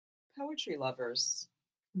Poetry lovers,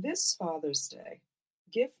 this Father's Day,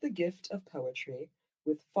 give the gift of poetry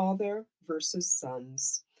with Father versus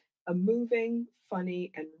Sons, a moving,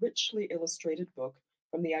 funny, and richly illustrated book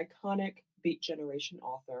from the iconic Beat Generation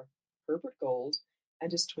author Herbert Gold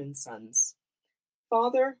and his twin sons.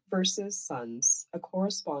 Father versus Sons, a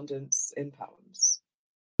correspondence in poems.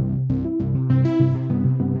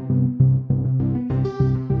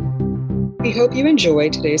 We hope you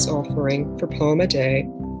enjoyed today's offering for Poem a Day,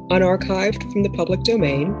 unarchived from the public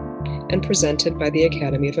domain and presented by the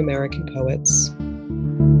Academy of American Poets.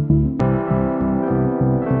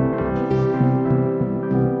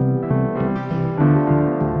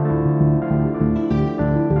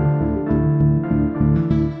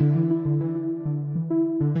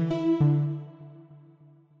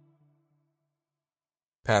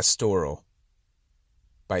 Pastoral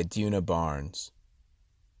by Duna Barnes.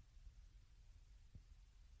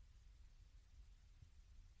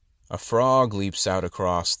 A frog leaps out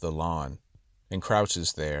across the lawn and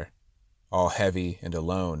crouches there, all heavy and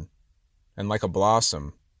alone, and like a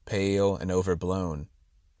blossom, pale and overblown,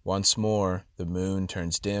 once more the moon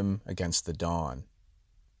turns dim against the dawn.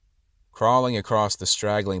 Crawling across the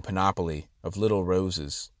straggling panoply of little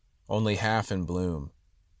roses, only half in bloom,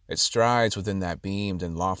 it strides within that beamed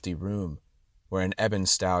and lofty room where an ebon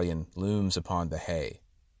stallion looms upon the hay.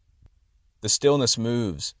 The stillness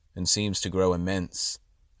moves and seems to grow immense.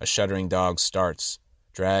 A shuddering dog starts,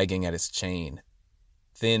 dragging at its chain.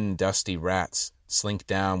 Thin, dusty rats slink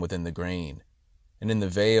down within the grain, and in the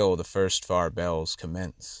vale the first far bells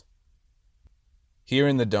commence. Here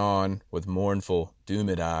in the dawn, with mournful,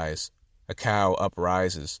 doomed eyes, a cow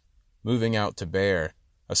uprises, moving out to bear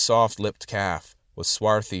a soft-lipped calf with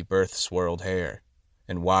swarthy birth-swirled hair,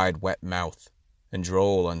 and wide wet mouth, and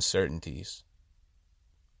droll uncertainties.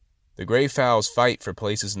 The gray fowls fight for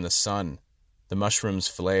places in the sun. The mushrooms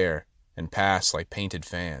flare and pass like painted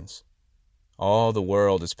fans. All the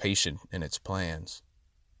world is patient in its plans.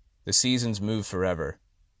 The seasons move forever,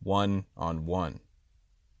 one on one.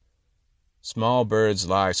 Small birds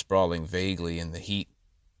lie sprawling vaguely in the heat,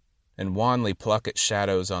 and wanly pluck at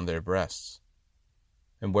shadows on their breasts.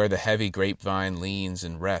 And where the heavy grapevine leans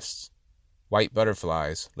and rests, white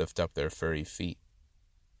butterflies lift up their furry feet.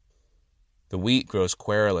 The wheat grows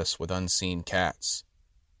querulous with unseen cats.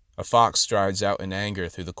 A fox strides out in anger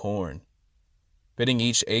through the corn, bidding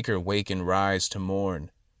each acre wake and rise to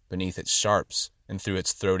mourn beneath its sharps and through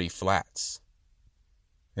its throaty flats.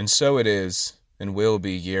 And so it is, and will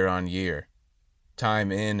be year on year,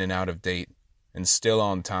 time in and out of date, and still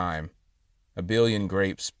on time. A billion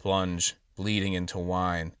grapes plunge, bleeding into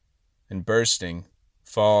wine, and bursting,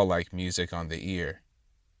 fall like music on the ear.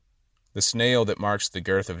 The snail that marks the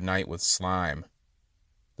girth of night with slime,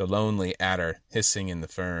 the lonely adder hissing in the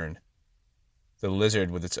fern, the lizard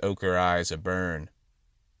with its ochre eyes a-burn,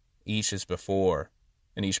 each is before,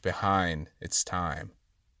 and each behind its time.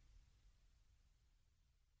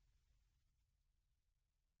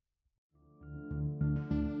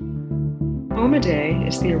 Poem a Day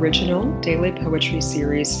is the original daily poetry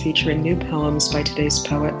series featuring new poems by today's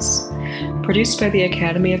poets. Produced by the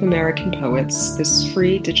Academy of American Poets, this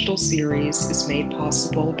free digital series is made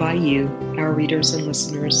possible by you, our readers and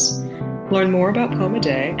listeners. Learn more about Poem a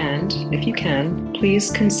Day and, if you can,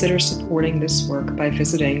 please consider supporting this work by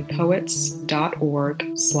visiting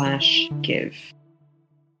poets.org/give.